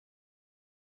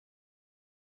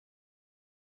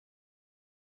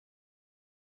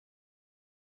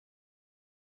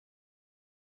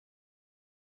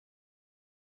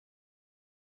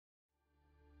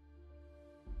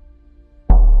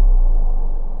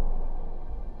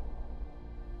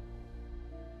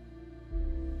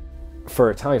for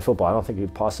Italian football, I don't think it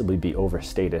could possibly be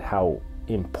overstated how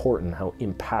important, how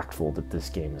impactful that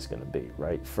this game is going to be,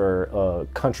 right? For a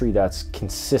country that's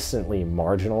consistently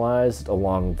marginalized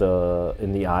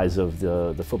in the eyes of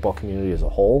the football community as a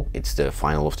whole. It's the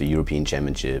final of the European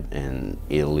Championship, and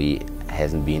Italy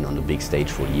hasn't been on the big stage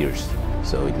for years.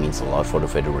 So it means a lot for the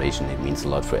federation, it means a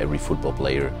lot for every football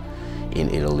player in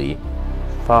Italy.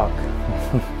 Fuck.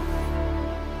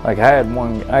 Like I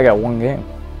got one game.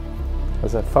 I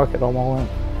said, fuck it, I'm all in.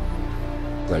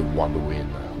 I want to win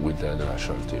with the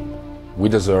national team. We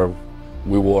deserve,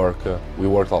 we worked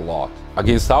a lot.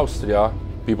 Against Austria,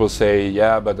 people say,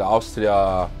 yeah, but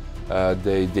Austria,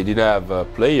 they didn't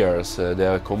have players, they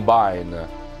are combined.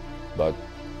 But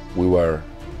we were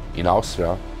in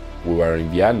Austria, we were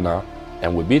in Vienna,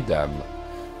 and we beat them.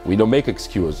 We don't make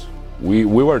excuse. We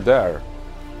were there.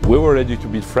 We were ready to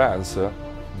beat France.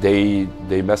 They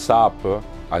mess up,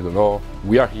 I don't know.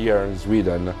 We are here in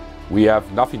Sweden. We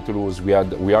have nothing to lose. We are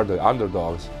the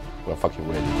underdogs. We're fucking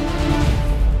ready.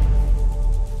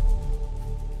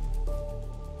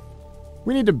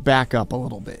 We need to back up a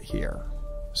little bit here.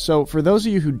 So, for those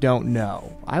of you who don't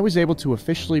know, I was able to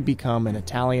officially become an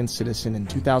Italian citizen in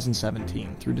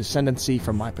 2017 through descendancy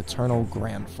from my paternal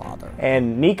grandfather.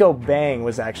 And Nico Bang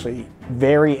was actually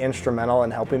very instrumental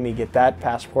in helping me get that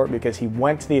passport because he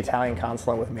went to the Italian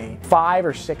consulate with me 5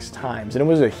 or 6 times, and it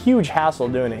was a huge hassle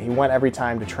doing it. He went every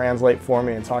time to translate for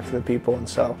me and talk to the people, and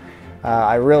so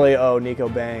I really owe Nico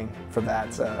Bang for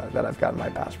that, that I've gotten my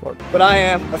passport. But I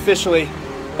am officially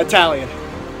Italian.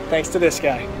 Thanks to this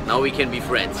guy. Now we can be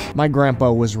friends. My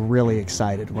grandpa was really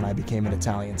excited when I became an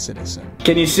Italian citizen.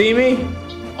 Can you see me?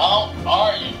 How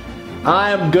are you?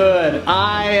 I am good.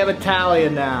 I am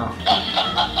Italian now.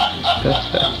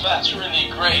 That's really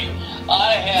great.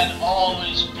 I had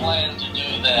always planned to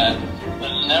do that,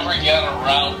 but never got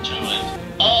around to it.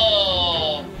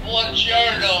 Oh,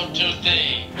 buongiorno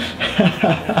tutti.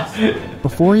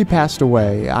 Before he passed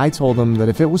away, I told him that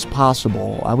if it was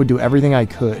possible, I would do everything I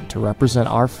could to represent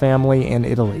our family and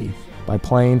Italy by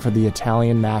playing for the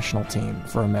Italian national team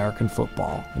for American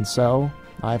football. And so,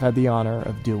 I've had the honor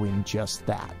of doing just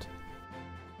that.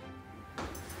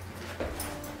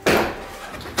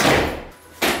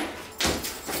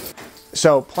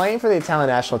 So playing for the Italian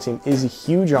national team is a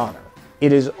huge honor.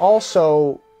 It is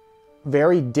also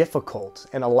very difficult,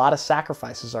 and a lot of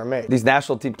sacrifices are made. These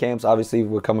national team camps, obviously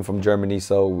we're coming from Germany,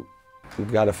 so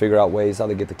we've got to figure out ways how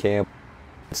to get to camp.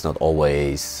 It's not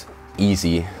always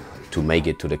easy to make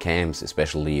it to the camps,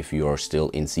 especially if you're still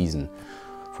in season.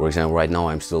 For example, right now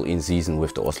I'm still in season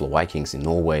with the Oslo Vikings in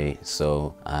Norway,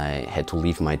 so I had to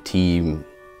leave my team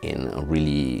in a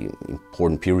really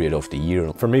important period of the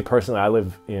year. For me personally, I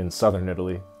live in southern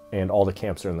Italy, and all the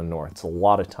camps are in the north. It's a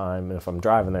lot of time, and if I'm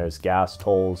driving there, it's gas,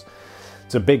 tolls.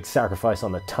 It's a big sacrifice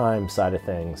on the time side of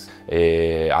things.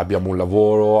 Abbiamo un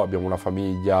lavoro, abbiamo una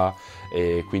famiglia,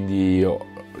 e quindi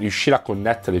riuscire a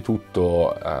connettere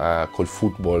tutto col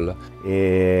football.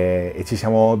 E ci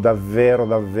siamo davvero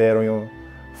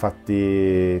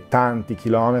fatti tanti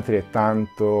chilometri e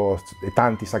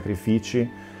tanti sacrifici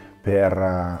per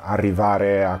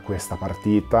arrivare a questa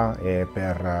partita e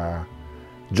per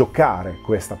giocare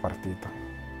questa partita.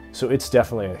 So it's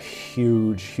definitely a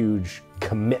huge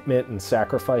commitment and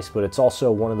sacrifice, but it's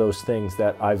also one of those things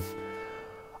that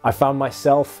I found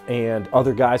myself and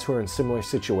other guys who are in similar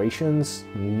situations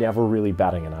never really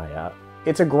batting an eye at.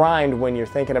 It's a grind when you're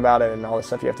thinking about it and all the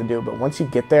stuff you have to do, but once you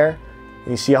get there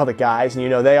and you see all the guys and you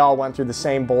know they all went through the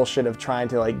same bullshit of trying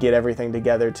to like get everything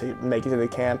together to make it to the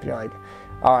camp, you're like,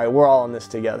 all right, we're all in this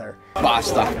together.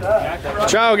 Basta.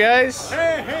 Ciao, guys.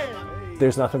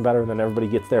 There's nothing better than everybody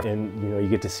gets there and you know you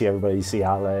get to see everybody. You see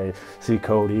Ale, see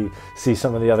Cody, see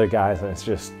some of the other guys, and it's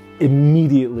just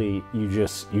immediately you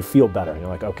feel better. And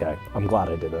you're like, okay, I'm glad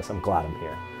I did this. I'm glad I'm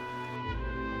here.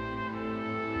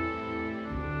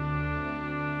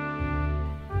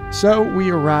 So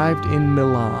we arrived in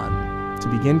Milan to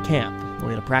begin camp. We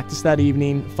had a practice that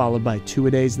evening, followed by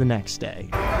 2-a-days the next day.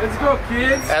 Let's go,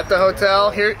 kids. At the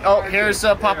hotel. Here's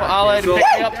Papa Ale to pick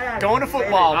me up. Going to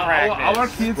football practice. Our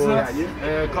kids,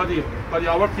 Cody,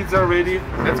 our kids are ready.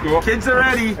 Let's go. Kids are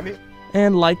ready.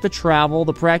 And like the travel,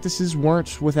 the practices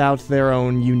weren't without their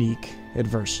own unique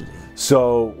adversity.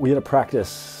 So we had a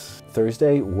practice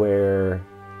Thursday where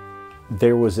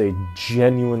there was a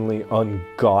genuinely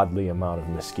ungodly amount of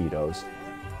mosquitoes.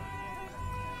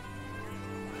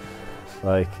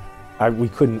 Like, we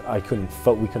couldn't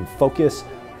focus,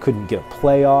 couldn't get a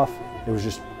play off. It was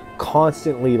just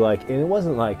constantly like, and it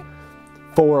wasn't like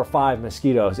 4 or 5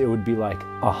 mosquitoes. It would be like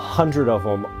 100 of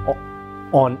them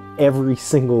on every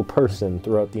single person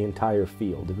throughout the entire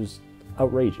field. It was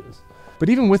outrageous. But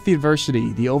even with the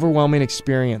adversity, the overwhelming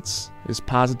experience is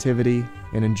positivity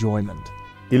and enjoyment.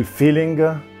 Il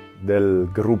feeling del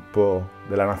gruppo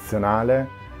della nazionale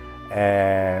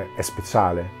è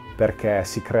speciale perché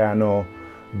si creano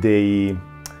delle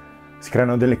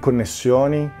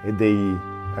connessioni e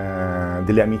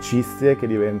delle amicizie che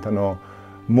diventano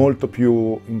molto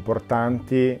più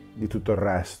importanti di tutto il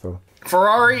resto.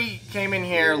 Ferrari came in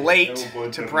here late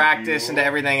to practice and to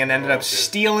everything and ended up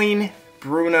stealing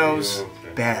Bruno's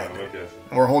bed.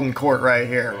 And we're holding court right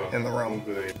here in the room.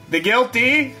 The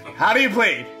guilty, how do you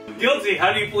plead? Guilty,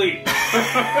 how do you plead?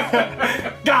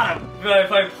 Got him! But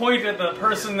if I point at the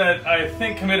person that I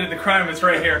think committed the crime, it's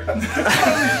right here.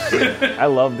 I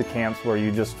love the camps where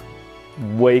you just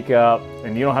wake up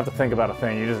and you don't have to think about a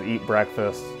thing. You just eat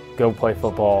breakfast, go play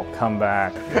football, come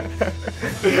back.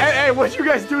 Hey, what'd you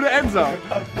guys do to Enzo?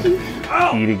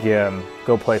 Eat again,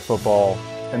 go play football,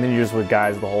 and then you're just with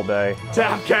guys the whole day.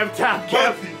 Tap, Kev, tap,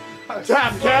 Kev.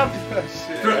 Tap, Kev.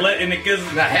 And it gives...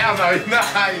 Nah, hell no, that's not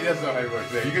how it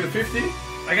works. You get a 50?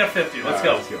 I got 50, let's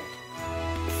go. Let's go.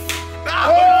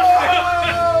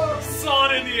 Oh! Saw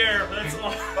it in the air, that's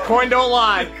all. Coin don't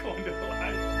lie. Coin don't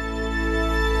lie.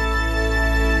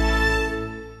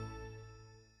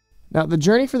 Now, the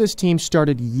journey for this team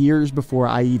started years before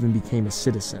I even became a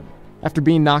citizen. After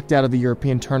being knocked out of the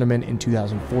European tournament in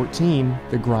 2014,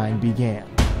 the grind began.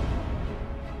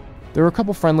 There were a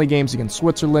couple friendly games against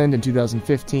Switzerland in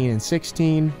 2015 and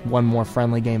 16, one more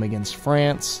friendly game against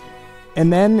France.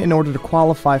 And then, in order to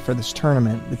qualify for this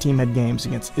tournament, the team had games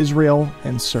against Israel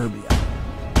and Serbia.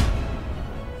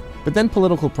 But then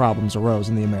political problems arose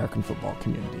in the American football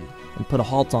community and put a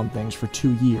halt on things for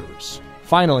 2 years.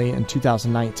 Finally, in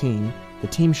 2019, the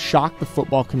team shocked the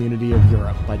football community of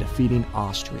Europe by defeating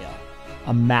Austria,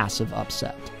 a massive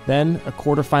upset. Then, a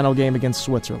quarterfinal game against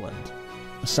Switzerland,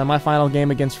 a semifinal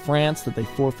game against France that they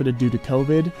forfeited due to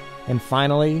COVID, and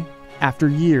finally, after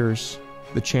years,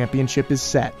 the championship is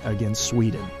set against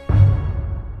Sweden.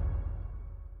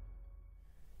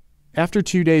 After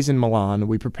 2 days in Milan,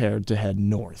 we prepared to head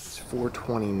north. It's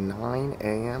 4:29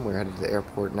 a.m. We're headed to the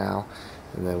airport now,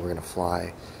 and then we're going to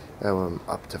fly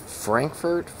up to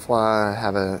Frankfurt,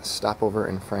 have a stopover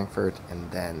in Frankfurt,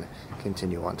 and then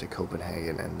continue on to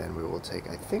Copenhagen, and then we will take,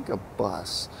 I think, a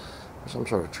bus or some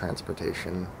sort of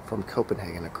transportation from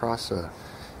Copenhagen across a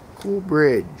cool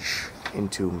bridge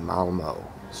into Malmö,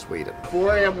 Sweden.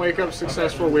 4 a.m. wake up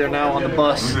successful. We are now on the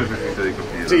bus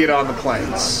to get on the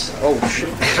planes. Oh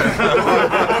shit.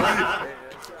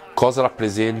 Cosa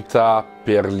rappresenta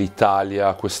per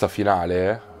l'Italia questa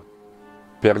finale?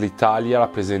 Per l'Italia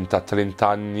rappresenta 30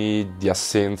 anni di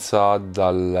assenza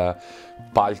dal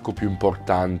palco più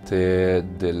importante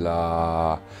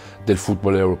del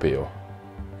football europeo.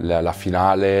 La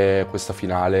finale, questa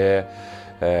finale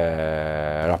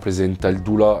rappresenta il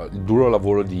duro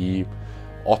lavoro di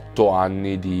 8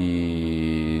 anni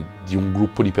di un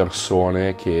gruppo di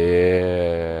persone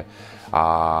che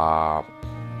ha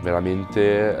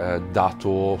veramente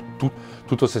dato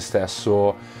tutto se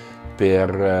stesso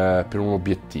per un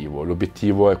obiettivo.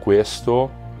 L'obiettivo è questo,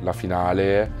 la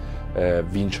finale,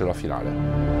 vincere la finale.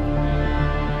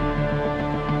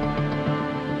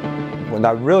 When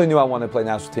I really knew I wanted to play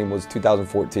national team was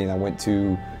 2014. I went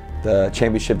to the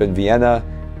championship in Vienna.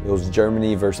 It was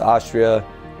Germany versus Austria.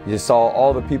 You just saw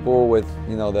all the people with,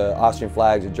 you know, the Austrian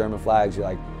flags, the German flags. You're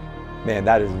like, man,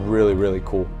 that is really, really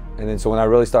cool. And then so when I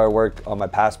really started work on my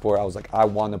passport, I was like, I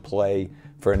want to play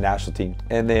for a national team.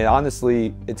 And then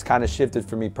honestly, it's kind of shifted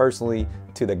for me personally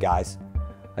to the guys.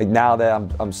 Like now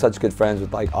that I'm such good friends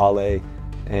with like Ale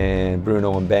and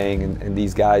Bruno and Bang and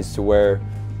these guys, to where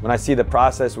when I see the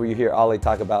process where you hear Ale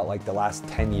talk about like the last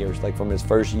 10 years, like from his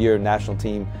first year national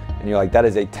team, and you're like, that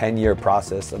is a 10-year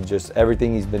process of just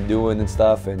everything he's been doing and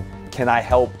stuff. And can I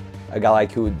help a guy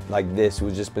like this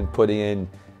who's just been putting in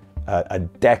a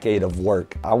decade of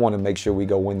work? I want to make sure we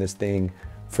go win this thing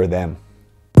for them.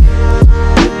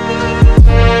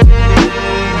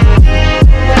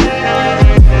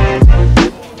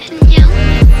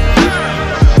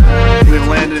 We've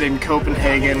landed in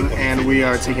Copenhagen and we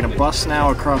are taking a bus now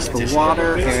across the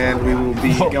water, and we will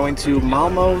be going to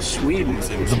Malmö, Sweden.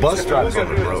 The bus drives on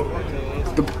the road.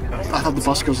 I thought the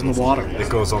bus goes in the water. It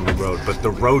goes on the road, but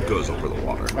the road goes over the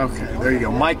water. Okay, there you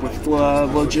go. Mike with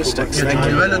logistics. Thank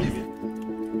you.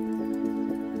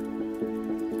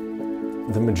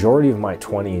 The majority of my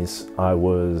 20s, I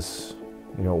was,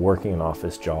 working an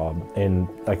office job, and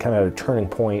I kind of had a turning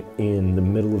point in the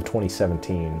middle of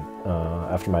 2017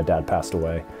 after my dad passed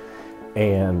away,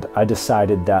 and I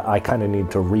decided that I kind of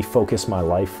needed to refocus my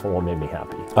life on what made me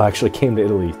happy. I actually came to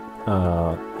Italy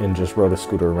and just rode a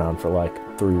scooter around for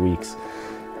like 3 weeks.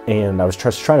 And I was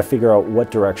just trying to figure out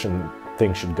what direction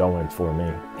things should go in for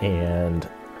me. And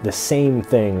the same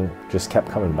thing just kept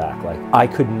coming back. Like, I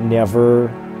could never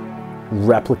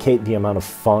replicate the amount of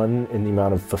fun and the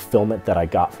amount of fulfillment that I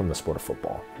got from the sport of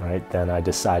football, right? Then I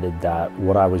decided that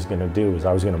what I was gonna do is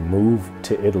I was gonna move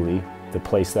to Italy, the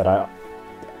place that I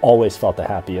always felt the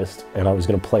happiest, and I was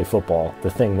gonna play football, the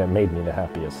thing that made me the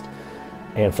happiest.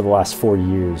 And for the last 4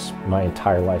 years, my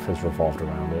entire life has revolved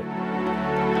around it.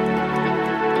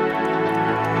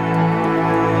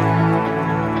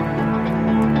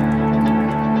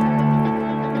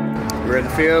 We're in the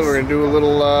field. We're gonna do a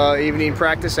little evening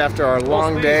practice after our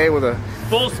long day with a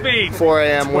full speed 4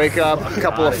 a.m. wake up, a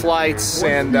couple of flights,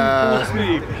 and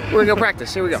we're gonna go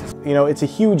practice. Here we go. You know, it's a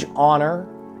huge honor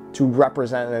to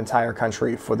represent an entire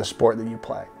country for the sport that you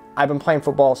play. I've been playing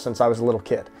football since I was a little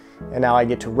kid, and now I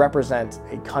get to represent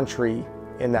a country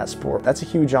in that sport. That's a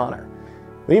huge honor.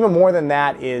 But even more than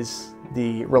that is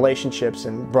the relationships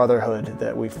and brotherhood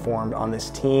that we've formed on this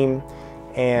team,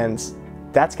 and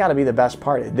that's got to be the best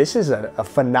part. This is a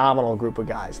phenomenal group of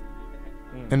guys.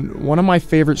 And one of my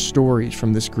favorite stories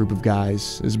from this group of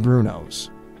guys is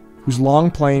Bruno's, whose long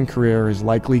playing career is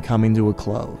likely coming to a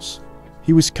close.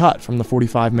 He was cut from the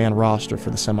 45-man roster for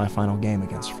the semifinal game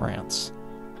against France.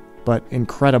 But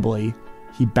incredibly,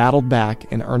 he battled back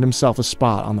and earned himself a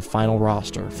spot on the final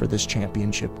roster for this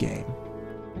championship game.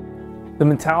 The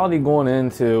mentality going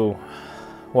into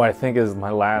what I think is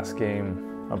my last game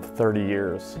of 30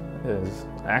 years has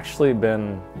actually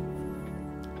been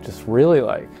just really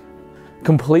like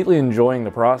completely enjoying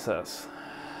the process.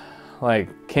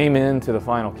 Like, came into the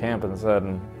final camp and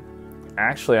said,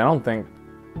 actually, I don't think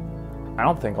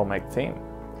I'll make the team.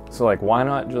 So like, why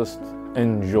not just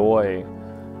enjoy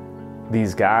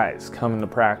these guys coming to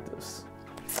practice,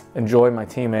 enjoy my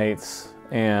teammates,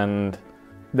 and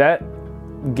that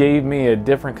gave me a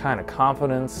different kind of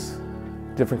confidence,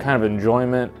 different kind of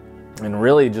enjoyment, and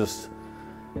really just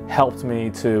helped me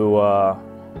to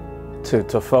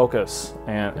focus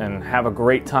and have a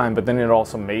great time. But then it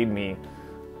also made me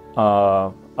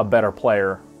a better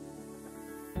player.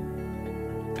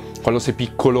 Quando sei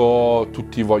piccolo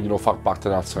tutti vogliono far parte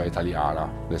della nazionale italiana,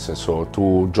 nel senso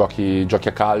tu giochi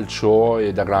a calcio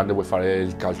e da grande vuoi fare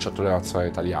il calciatore della nazionale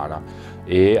italiana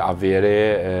e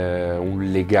avere un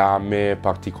legame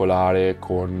particolare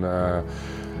con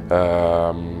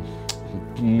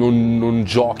non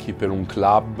giochi per un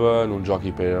club, non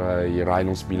giochi per i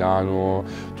Rhinos Milano,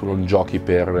 tu non giochi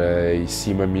per i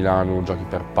Siemens Milano, non giochi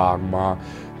per Parma,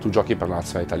 tu giochi per la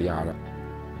nazionale italiana.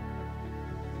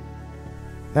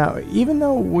 Now, even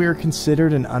though we're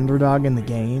considered an underdog in the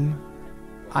game,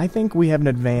 I think we have an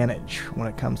advantage when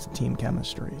it comes to team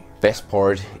chemistry. Best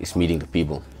part is meeting the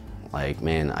people. Like,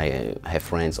 man, I have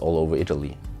friends all over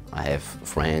Italy. I have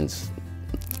friends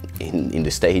in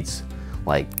the States,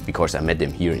 like, because I met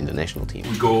them here in the national team.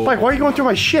 Mike, why are you going through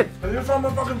my shit? It's on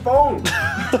my fucking phone.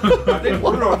 I think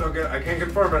Bruno, I can't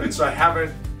confirm it, so I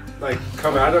haven't like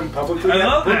come at him publicly. I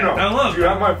love that. Bruno, I love do you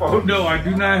have my phone? No, I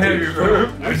do not have your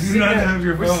phone. I do not have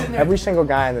your phone. Every single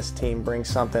guy on this team brings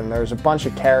something. There's a bunch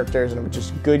of characters and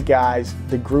just good guys.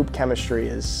 The group chemistry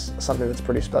is something that's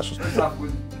pretty special.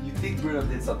 When you think Bruno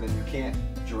did something, you can't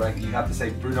directly. You have to say,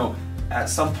 Bruno, at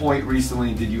some point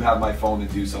recently, did you have my phone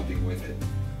and do something with it?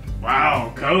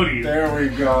 Wow, Cody. There we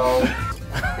go.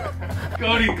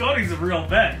 Cody's a real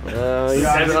vet.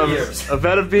 He's a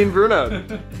vet of being Bruno.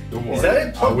 Don't worry. Is that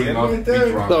it? I will not Right be there?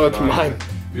 drunk No, it's tonight, mine.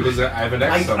 because I have an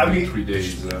exam in 3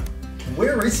 days.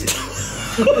 Where is it?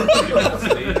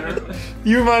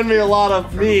 You remind me a lot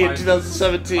of me in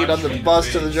 2017 on the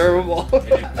bus to the German Bowl.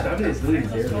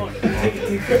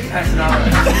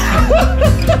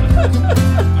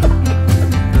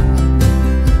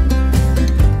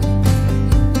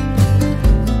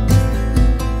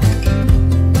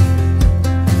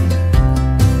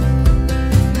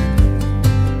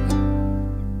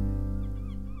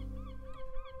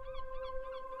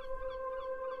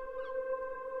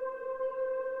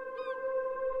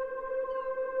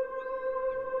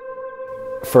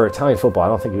 For Italian football, I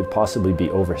don't think it would possibly be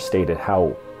overstated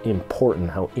how important,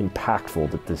 how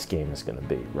impactful that this game is going to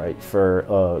be, right? For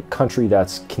a country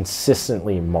that's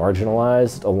consistently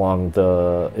marginalized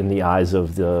in the eyes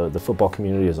of the football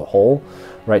community as a whole,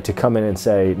 right? To come in and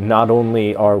say, not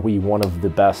only are we one of the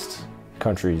best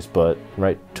countries, but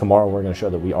right, tomorrow we're going to show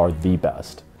that we are the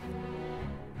best.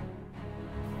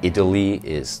 Italy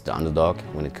is the underdog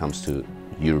when it comes to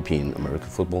European American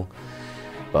football,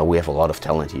 but we have a lot of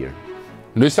talent here.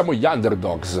 Noi siamo gli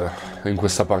underdogs in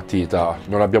questa partita,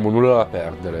 non abbiamo nulla da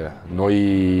perdere,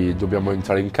 noi dobbiamo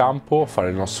entrare in campo,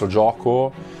 fare il nostro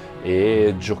gioco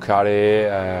e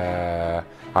giocare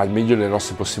al meglio delle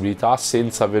nostre possibilità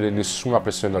senza avere nessuna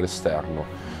pressione dall'esterno.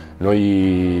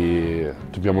 Noi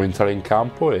dobbiamo entrare in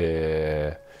campo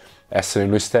e essere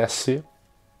noi stessi,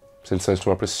 senza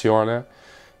nessuna pressione,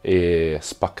 e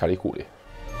spaccare i culi.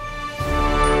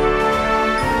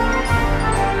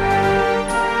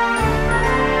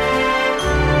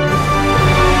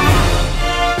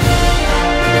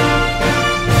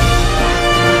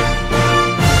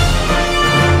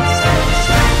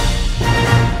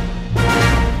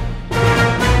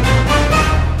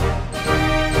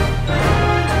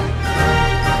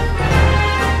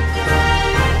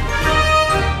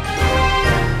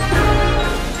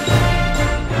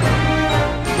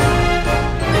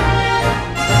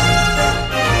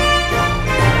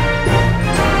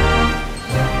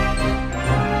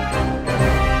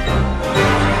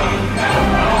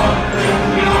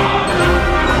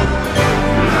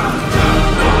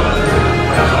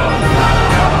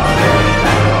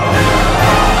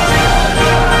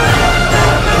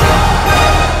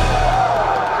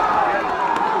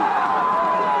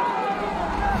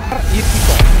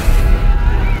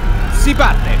 Si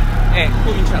parte, è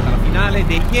cominciata la finale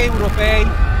degli europei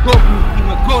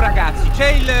con ragazzi. C'è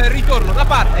il ritorno da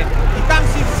parte di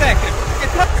Tamsin Sekre che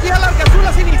si allarga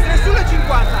sulla sinistra e sulle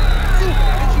 50,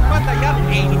 supera le 50 yard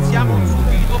e iniziamo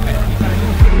subito per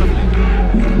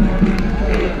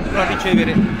a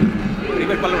ricevere.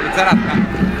 Arriva il pallone, Zaratka,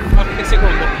 qualche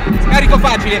secondo, scarico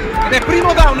facile ed è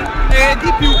primo down e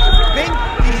di più, 20,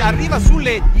 arriva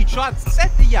sulle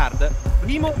 17 yard,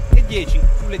 primo e 10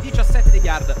 sulle 17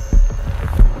 yard.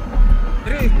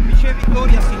 3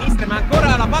 ricevitori a sinistra, ma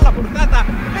ancora la palla portata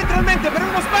letteralmente per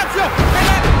uno spazio e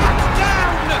è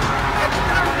touchdown!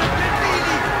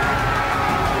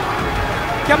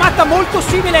 Chiamata molto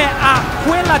simile a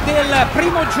quella del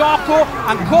primo gioco,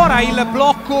 ancora il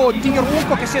blocco di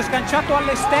Runco che si è sganciato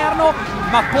all'esterno,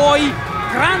 ma poi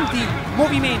grandi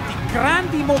movimenti.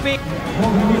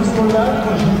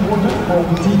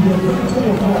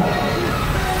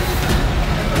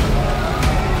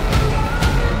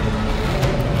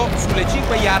 Sulle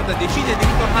 5 yard decide di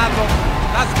ritornarlo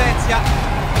la Svezia,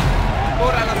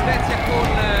 ora la Svezia con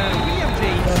William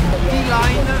James,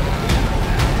 D-line,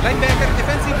 linebacker,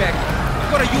 defensive back,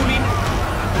 ancora Julin,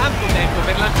 tanto tempo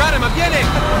per lanciare ma viene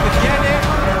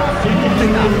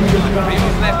completato, primo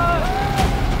snap,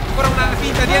 ancora una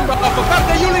finta di end-off,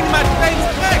 parte Julin ma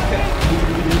James back,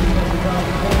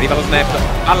 arriva lo snap,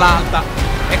 palla alta,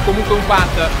 è comunque un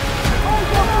punt,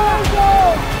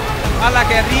 palla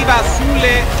che arriva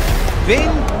sulle 20.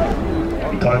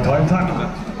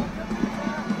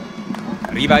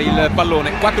 Arriva il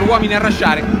pallone, 4 uomini a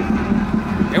rasciare.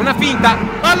 È una finta,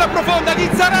 palla profonda di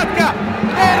Zaratka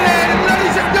e una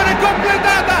ricezione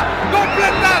completata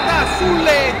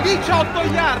sulle 18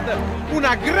 yard.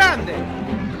 Una grande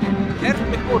terzo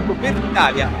e corto per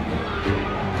l'Italia.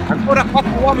 Ancora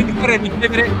 4 uomini per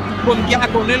ricevere con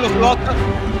Diaco nello slot.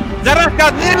 Zaratka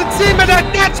nel sim del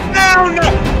touchdown!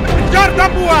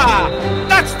 Jordan Bua!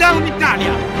 Touchdown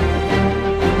Italia!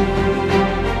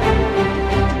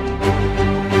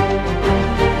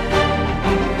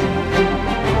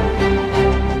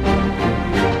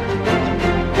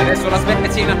 Adesso la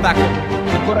Svezia in attacco.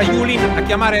 Ancora Julin a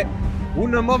chiamare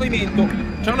un movimento.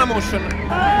 C'è una motion.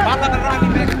 Palla dal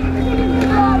running back.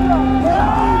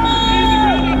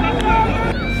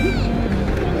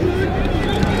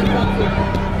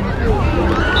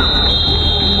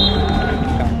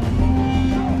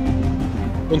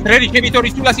 Con 3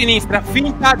 ricevitori sulla sinistra,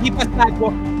 finta di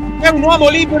passaggio, è un uomo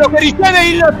libero che riceve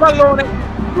il pallone,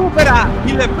 supera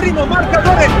il primo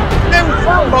marcatore, è un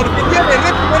fumble che viene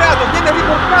recuperato, viene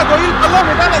riportato il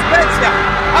pallone dalla Svezia,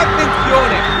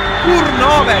 attenzione,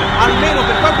 turnover, almeno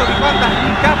per quanto riguarda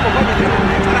il campo, poi vedremo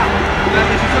che sarà una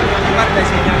decisione da arrivare dai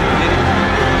segnali,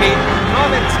 che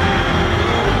turnover.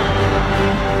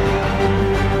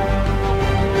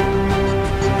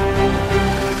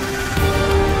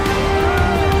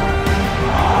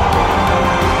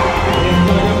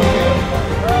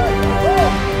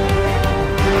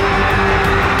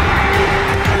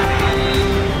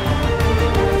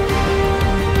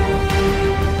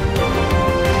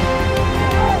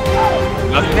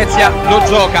 La Svezia lo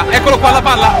gioca, eccolo qua la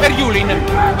palla per Julin,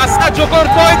 passaggio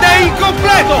corto ed è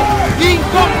incompleto,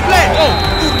 turnover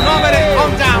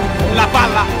on down, la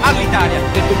palla all'Italia,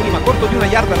 detto prima, corto di 1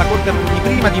 yard alla corta di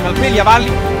prima di Malpeglia Valli,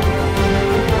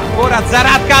 ancora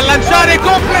Zaratka a lanciare,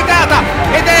 completata,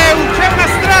 ed c'è una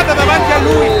strada davanti a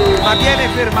lui, ma viene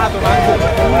fermato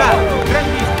anche un altro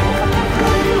grandissimo.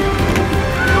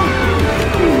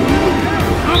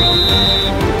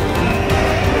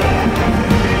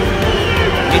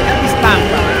 Dal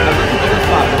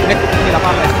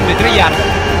 3 yard.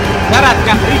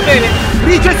 Zaratka riceve,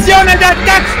 ricezione da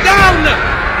touchdown!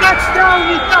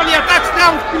 Touchdown Italia,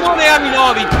 touchdown Simone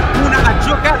Aminovic. Una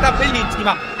giocata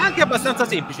bellissima, anche abbastanza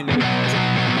semplice.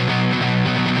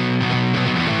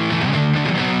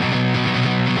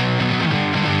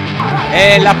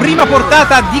 È la prima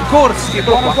portata di Corsi.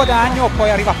 Buon guadagno, poi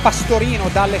arriva Pastorino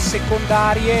dalle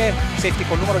secondarie, safety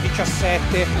col numero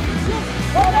 17.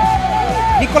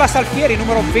 Nicola Salfieri,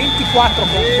 numero 24,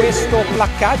 con questo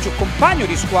placcaggio, compagno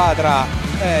di squadra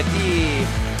di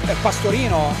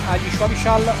Pastorino agli Schwäbisch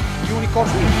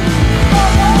Unicorns.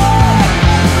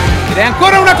 Ed è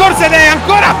ancora una corsa ed è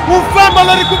ancora un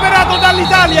fumble recuperato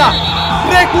dall'Italia.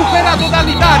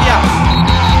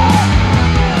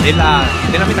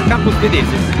 Della metacampo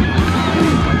svedese.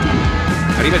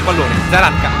 Arriva il pallone,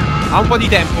 Zaratka ha un po' di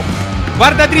tempo,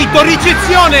 guarda dritto,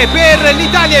 ricezione per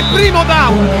l'Italia e primo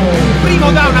down,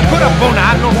 ancora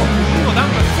Bonanno, primo down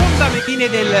fondamentale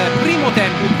del primo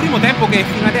tempo che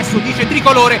fino adesso dice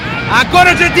tricolore.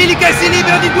 Ancora Gentili che si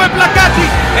libera di 2 placcaggi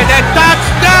ed è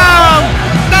touchdown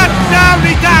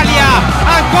Italia,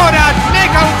 ancora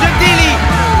Nekao Gentili.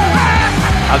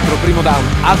 Altro primo down,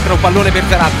 altro pallone per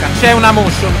Zaratka, c'è una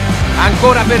motion,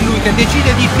 ancora per lui che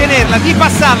decide di tenerla, di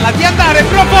passarla, di andare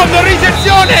profondo,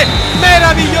 ricezione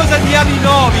meravigliosa di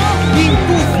Aminovic, in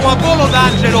tuffo a volo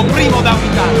d'angelo, primo down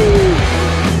Italia.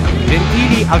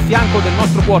 Gentili al fianco del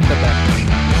nostro quarterback.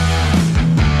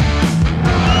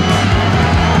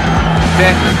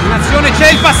 C'è un'azione, c'è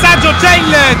il passaggio, c'è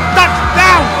il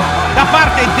touchdown da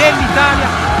parte dell'Italia,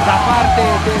 da parte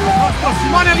del nostro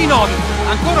Simone Aminovic,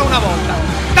 ancora una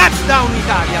volta. Touchdown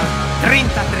Italia,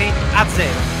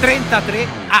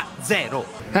 33-0.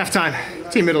 Halftime,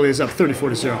 Team Italy is up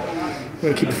 34-0. We're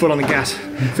going to keep the foot on the gas,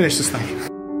 finish this thing.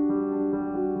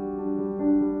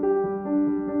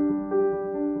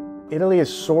 Italy is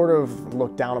sort of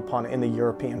looked down upon in the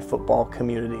European football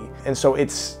community. And so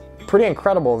it's pretty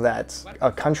incredible that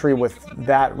a country with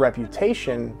that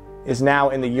reputation is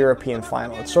now in the European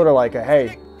final. It's sort of like a,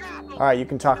 hey, all right, you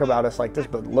can talk about us like this,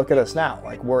 but look at us now.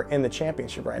 Like, we're in the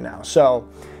championship right now. So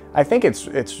I think it's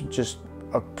just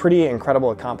a pretty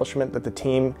incredible accomplishment that the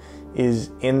team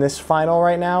is in this final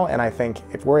right now. And I think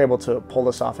if we're able to pull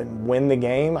this off and win the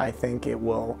game, I think it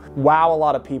will wow a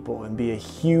lot of people and be a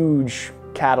huge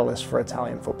catalyst for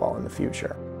Italian football in the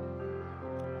future.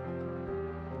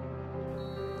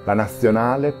 La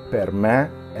nazionale per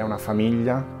me è una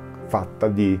famiglia fatta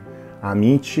di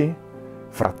amici,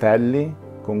 fratelli,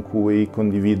 con cui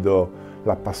condivido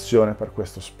la passione per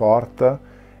questo sport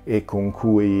e con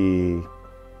cui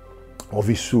ho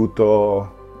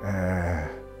vissuto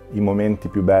i momenti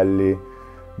più belli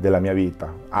della mia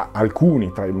vita.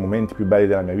 Alcuni tra i momenti più belli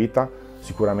della mia vita,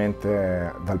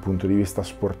 sicuramente dal punto di vista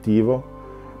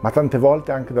sportivo, ma tante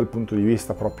volte anche dal punto di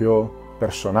vista proprio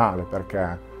personale,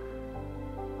 perché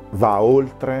va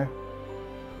oltre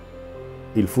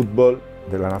il football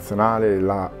della nazionale,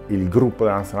 il gruppo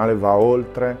della nazionale va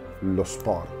oltre lo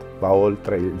sport, va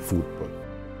oltre il football.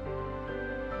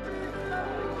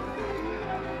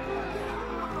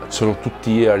 Sono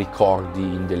tutti ricordi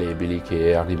indelebili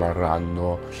che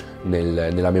rimarranno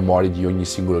nella memoria di ogni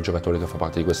singolo giocatore che fa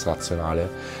parte di questa nazionale.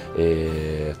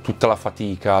 E tutta la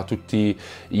fatica, tutti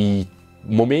i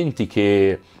momenti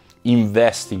che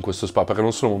investi in questo sport, perché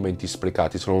non sono momenti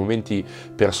sprecati, sono momenti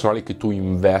personali che tu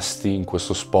investi in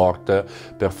questo sport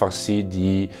per far sì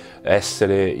di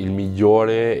essere il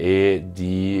migliore e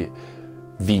di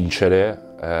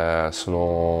vincere,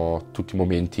 sono tutti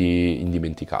momenti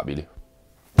indimenticabili.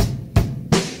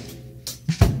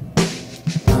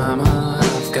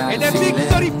 Ed è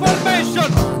Victory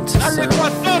Formation alle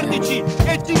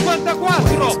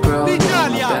 14:54.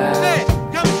 L'Italia è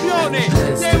campione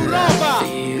d'Europa.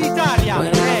 L'Italia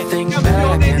è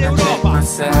campione d'Europa.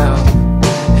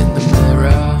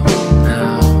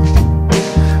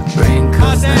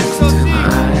 Adesso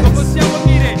sì, lo possiamo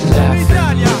dire,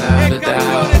 l'Italia è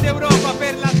campione d'Europa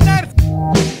per la terza.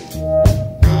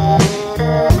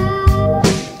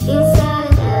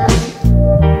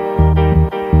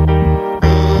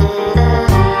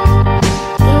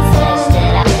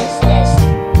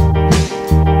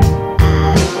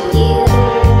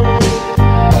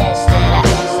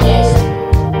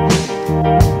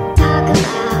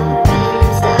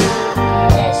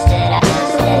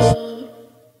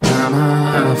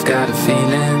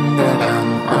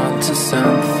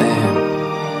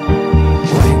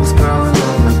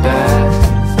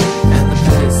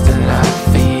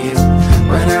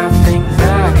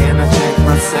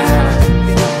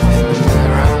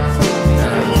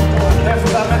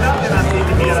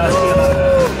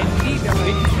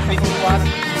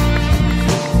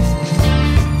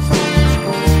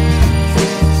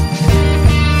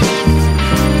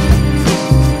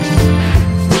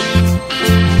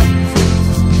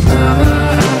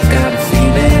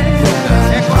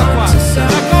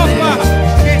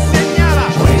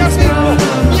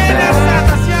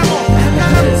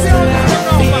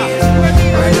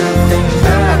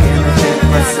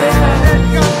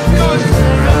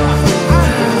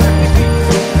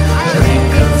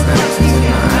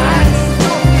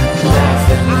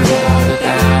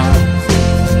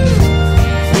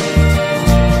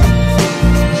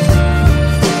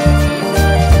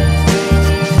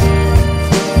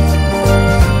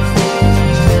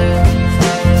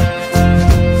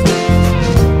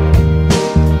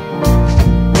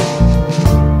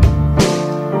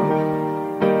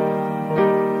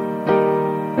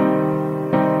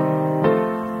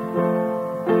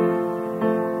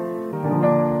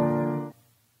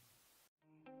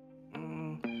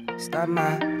 start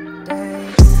my day.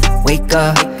 Wake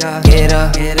up, get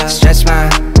up, stretch my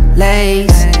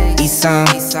legs, eat some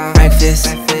breakfast,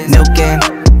 milk and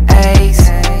eggs,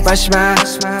 brush my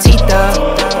teeth up,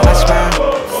 wash my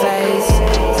face,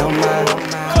 don't mind,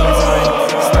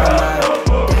 start my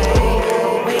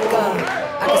day. Wake up,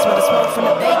 I can smell the smoke from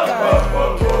the baker.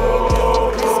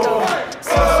 Let's go.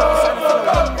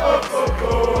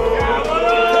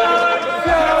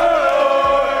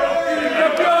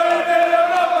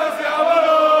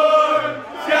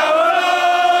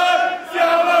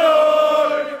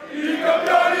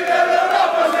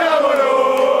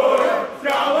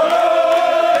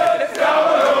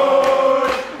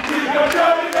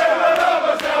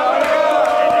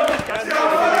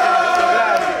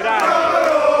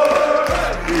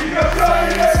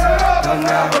 Don't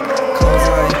mind.